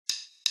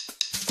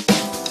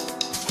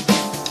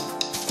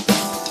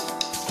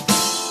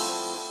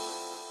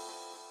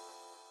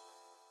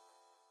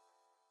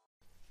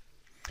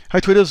Hi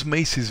traders,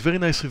 Macy's, very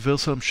nice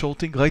reversal. I'm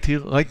shorting right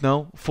here, right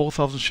now,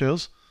 4,000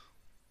 shares.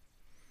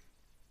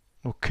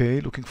 Okay,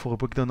 looking for a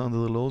breakdown under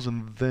the lows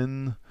and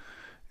then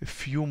a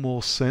few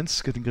more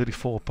cents, getting ready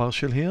for a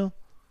partial here.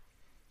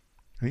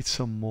 I need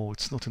some more,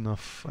 it's not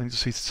enough. I need to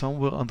see it's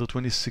somewhere under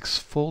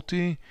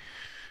 26.40.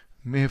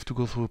 May have to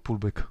go through a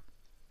pullback.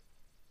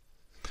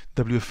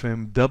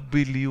 WFM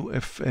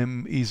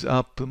is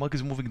up. The market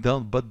is moving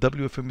down, but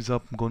WFM is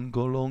up. I'm going to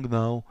go long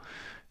now.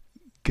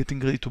 Getting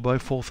ready to buy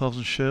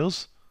 4,000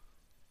 shares.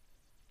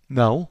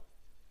 Now,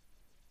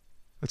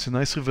 it's a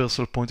nice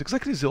reversal point.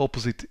 Exactly the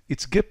opposite.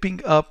 It's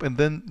gapping up and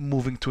then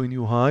moving to a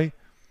new high.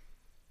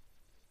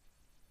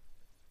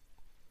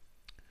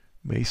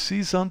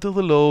 Macy's under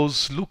the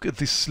lows. Look at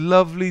this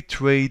lovely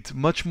trade.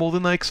 Much more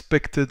than I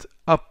expected.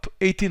 Up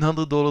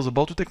 $1,800.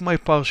 About to take my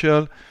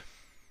partial.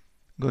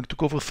 Going to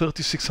cover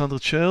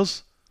 3,600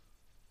 shares.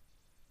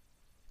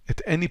 At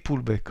any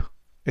pullback.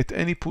 At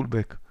any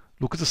pullback.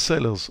 Look at the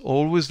sellers.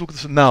 Always look at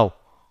the sellers. Now,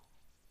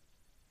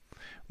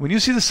 when you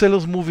see the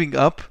sellers moving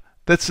up,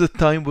 that's the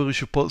time where you're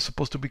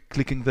supposed to be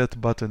clicking that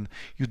button.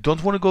 You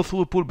don't want to go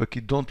through a pullback.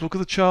 You don't look at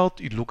the chart.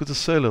 You look at the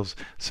sellers.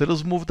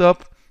 Sellers moved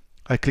up.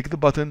 I click the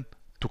button.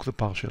 Took the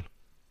partial.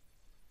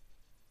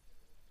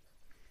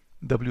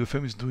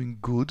 WFM is doing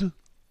good.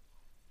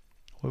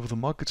 However, the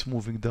market's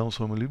moving down,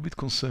 so I'm a little bit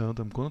concerned.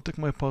 I'm going to take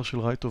my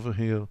partial right over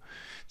here.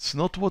 It's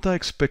not what I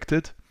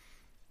expected.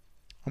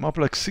 I'm up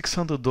like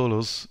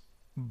 $600,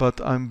 but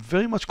I'm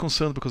very much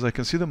concerned because I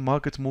can see the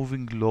market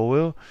moving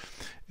lower,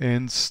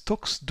 and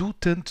stocks do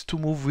tend to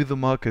move with the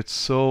market.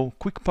 So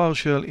quick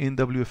partial in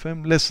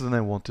WFM, less than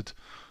I wanted.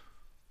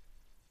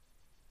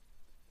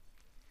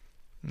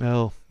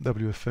 Now,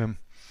 WFM.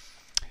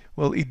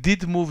 Well, it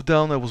did move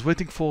down. I was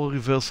waiting for a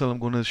reversal. I'm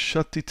going to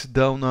shut it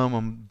down now.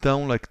 I'm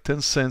down like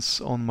 10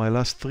 cents on my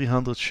last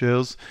 300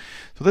 shares.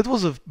 So that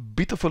was a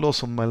bit of a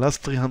loss on my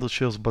last 300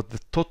 shares, but the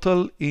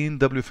total in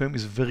WFM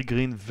is very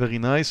green, very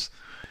nice,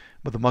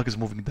 but the market is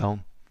moving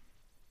down.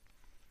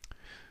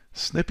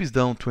 Snap is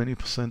down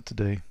 20%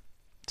 today.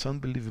 It's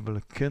unbelievable.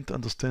 I can't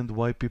understand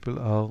why people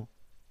are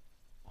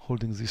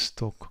holding this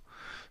stock.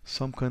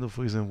 Some kind of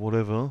reason,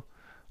 whatever. I'm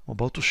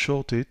about to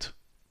short it,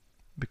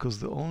 because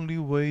the only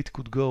way it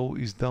could go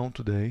is down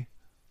today.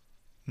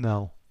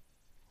 Now,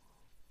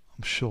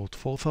 I'm short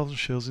 4,000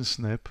 shares in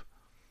Snap.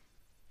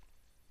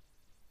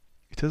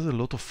 It has a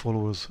lot of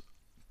followers.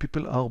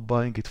 People are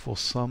buying it for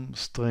some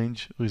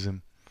strange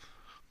reason.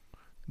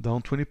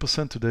 Down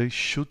 20% today,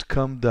 should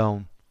come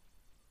down.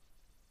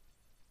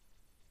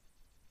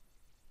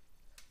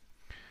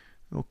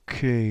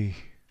 Okay,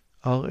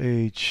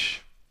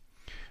 RH.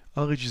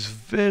 RH is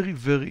very,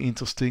 very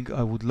interesting.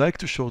 I would like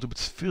to show it, but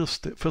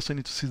first I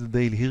need to see the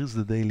daily. Here is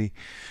the daily.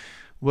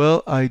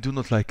 Well, I do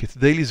not like it.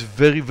 Daily is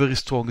very, very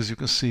strong, as you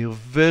can see here.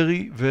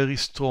 Very, very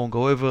strong.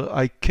 However,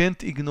 I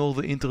can't ignore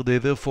the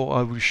intraday. Therefore,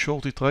 I will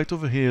short it right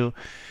over here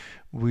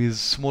with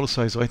smaller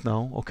size right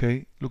now.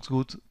 Okay, looks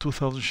good.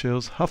 2,000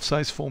 shares, half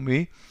size for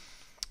me.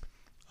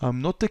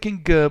 I'm not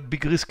taking a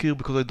big risk here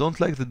because I don't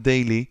like the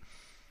daily.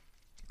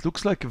 It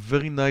looks like a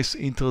very nice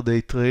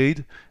intraday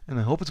trade, and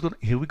I hope it's gonna.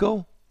 Here we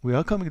go. We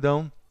are coming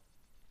down.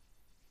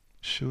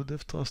 Should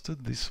have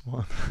trusted this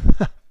one.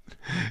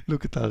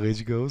 Look at how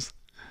RH goes.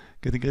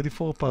 Getting ready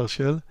for a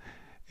partial.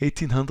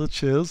 1,800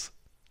 shares.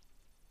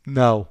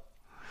 Now.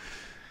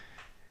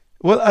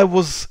 Well, I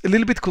was a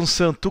little bit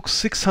concerned. Took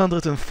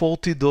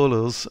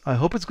 $640. I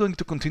hope it's going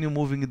to continue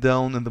moving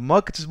down, and the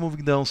market is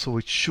moving down, so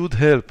it should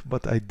help.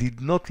 But I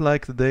did not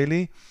like the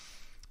daily.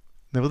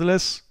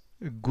 Nevertheless,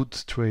 a good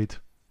trade.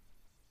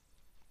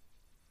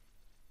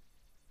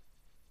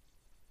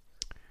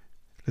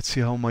 Let's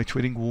see how my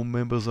trading room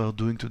members are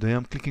doing today.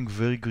 I'm clicking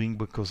very green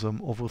because I'm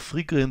over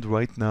 3 grand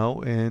right now,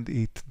 and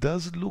it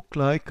does look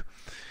like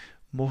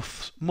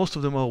most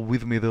of them are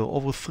with me. There are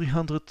over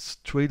 300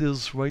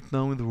 traders right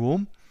now in the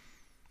room.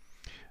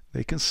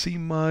 They can see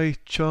my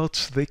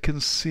charts, they can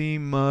see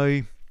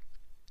my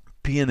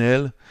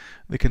P&L,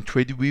 they can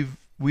trade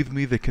with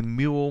me, they can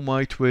mirror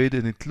my trade,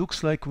 and it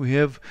looks like we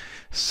have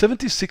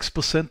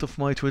 76% of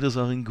my traders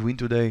are in green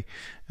today,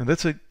 and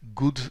that's a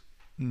good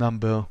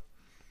number.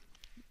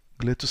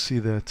 Glad to see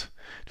that.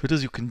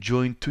 Traders, you can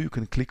join too. You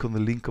can click on the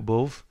link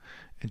above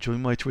and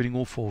join my trading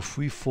room for a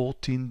free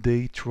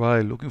 14-day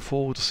trial. Looking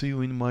forward to see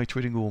you in my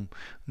trading room.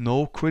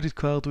 No credit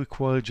card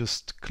required.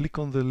 Just click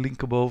on the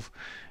link above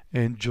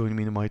and join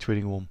me in my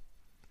trading room.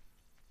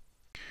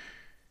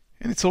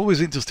 And it's always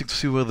interesting to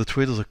see where the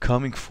traders are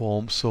coming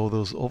from. So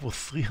there's over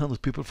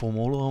 300 people from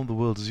all around the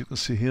world, as you can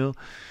see here.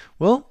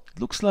 Well,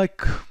 it looks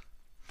like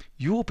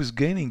Europe is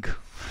gaining.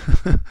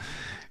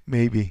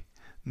 Maybe.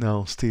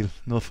 No, still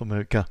North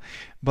America,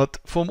 but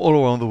from all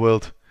around the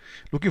world.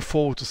 Looking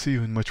forward to see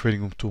you in my trading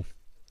room too.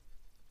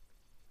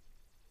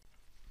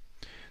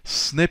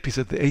 Snap is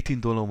at the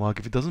 $18 mark.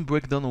 If it doesn't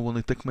break down, I want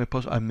to take my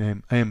partial. I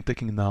am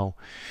taking now.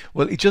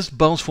 Well, it just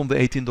bounced from the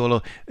 $18.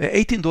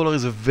 $18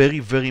 is a very,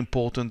 very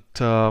important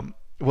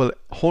well,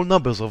 whole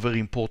numbers are very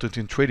important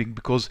in trading,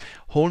 because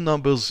whole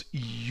numbers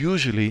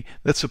usually,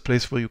 that's a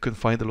place where you can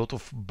find a lot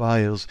of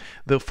buyers.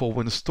 Therefore,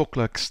 when a stock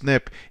like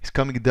Snap is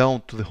coming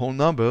down to the whole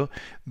number,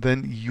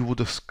 then you would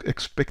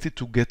expect it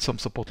to get some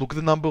support. Look at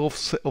the number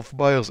of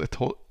buyers at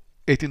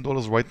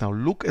 $18 right now.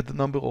 Look at the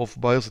number of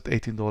buyers at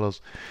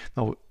 $18.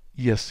 Now,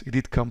 yes, it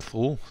did come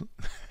through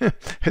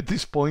at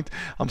this point.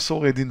 I'm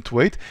sorry I didn't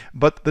wait,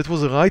 but that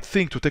was the right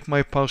thing to take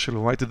my partial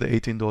right at the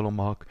 $18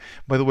 mark.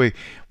 By the way,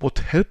 what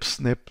helps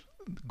Snap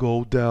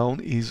go down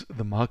is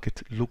the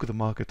market. Look at the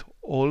market,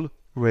 all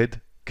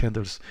red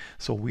candles.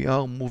 So we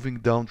are moving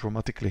down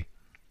dramatically.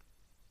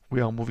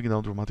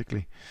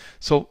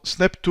 So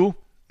Snap 2,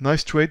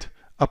 nice trade,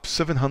 up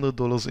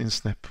 $700 in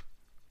Snap.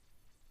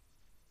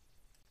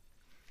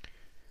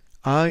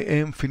 I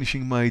am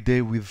finishing my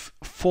day with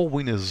 4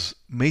 winners.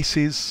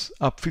 Macy's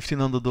up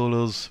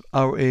 $1,500,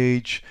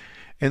 RH,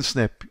 and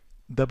Snap.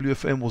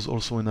 WFM was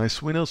also a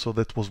nice winner, so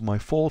that was my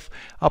 4th,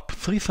 up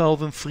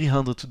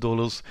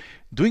 $3,300.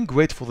 Doing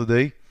great for the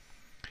day,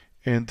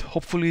 and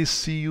hopefully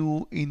see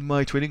you in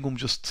my trading room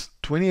just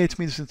 28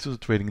 minutes into the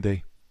trading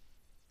day.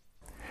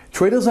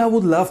 Traders, I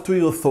would love to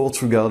hear your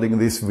thoughts regarding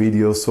this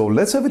video, so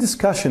let's have a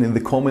discussion in the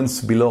comments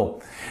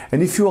below.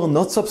 And if you are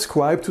not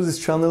subscribed to this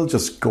channel,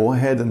 just go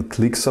ahead and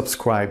click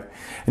subscribe.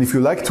 And if you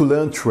like to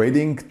learn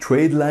trading,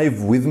 trade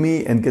live with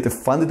me and get a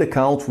funded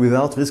account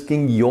without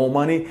risking your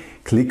money,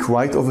 click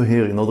right over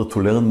here in order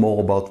to learn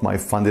more about my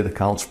funded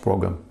accounts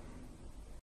program.